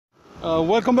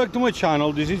Welcome back to my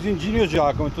channel. This is Ingenious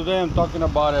Giacomo. Today I'm talking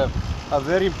about a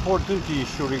very important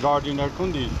issue regarding air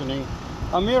conditioning.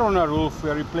 I'm here on a roof.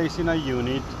 We're replacing a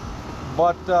unit,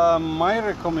 but my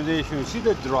recommendation, you see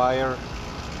the dryer,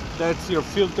 that's your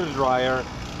filter dryer.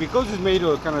 Because it's made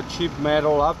of kind of cheap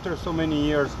metal, after so many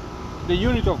years, the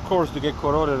unit of course to get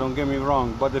corroded, don't get me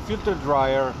wrong, but the filter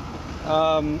dryer,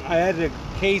 I had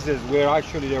cases where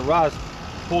actually the rust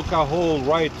poke a hole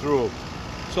right through.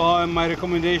 So my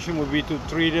recommendation would be to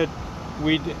treat it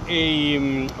with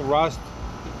a rust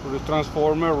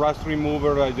transformer, rust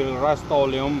remover, like the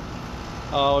Rust-Oleum,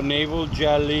 naval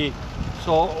jelly,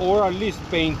 so, or at least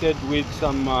paint it with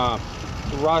some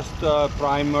rust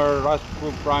primer, rust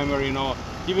proof primer, you know,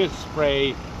 even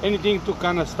spray, anything to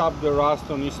kind of stop the rust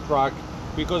on this truck.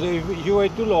 Because if you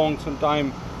wait too long,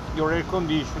 sometimes your air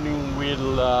conditioning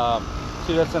will,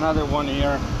 see, that's another one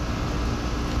here.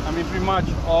 I mean, pretty much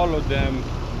all of them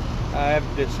have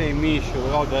the same issue.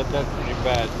 Oh, that's pretty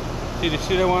bad.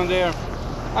 See the one there?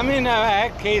 I mean, I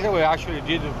had cases where I actually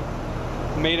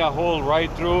made a hole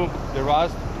right through the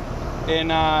rust,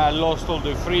 and I lost all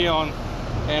the freon.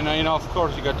 And you know, of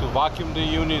course, you got to vacuum the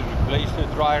unit, replace the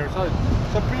dryer. So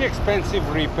it's a pretty expensive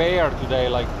repair today,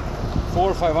 like $400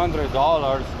 or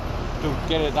 $500 to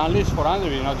get it done. At least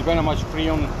 $400, you know, depending on how much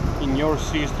freon in your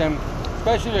system.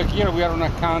 Especially like here, we are on a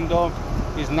condo.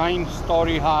 It's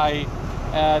 9-story high.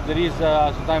 There is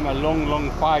sometimes a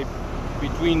long pipe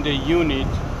between the unit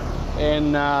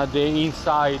and the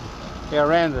inside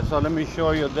air end. So let me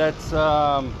show you. That's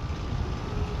a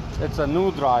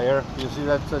new dryer. You see,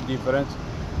 that's a difference.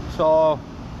 So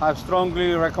I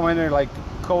strongly recommend like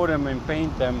coat them and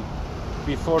paint them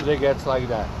before they get like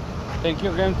that. Thank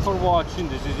you again for watching.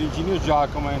 This is Ingenious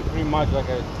Giacomo, and pretty much like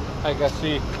I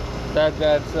see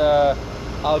that's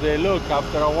how they look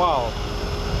after a while.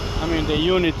 I mean, the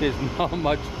unit is not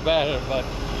much better, but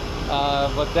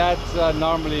that's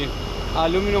normally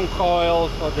aluminum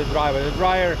coils for the dryer. The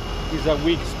dryer is a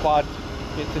weak spot.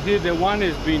 See, the one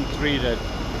is being treated.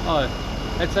 Oh,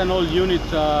 it's an old unit,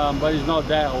 but it's not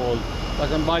that old. But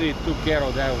somebody took care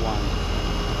of that one.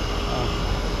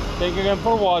 Thank you again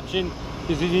for watching.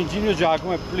 This is Ingenious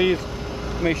Giacomo. Please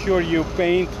make sure you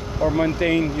paint or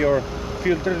maintain your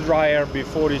filter dryer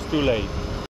before it's too late.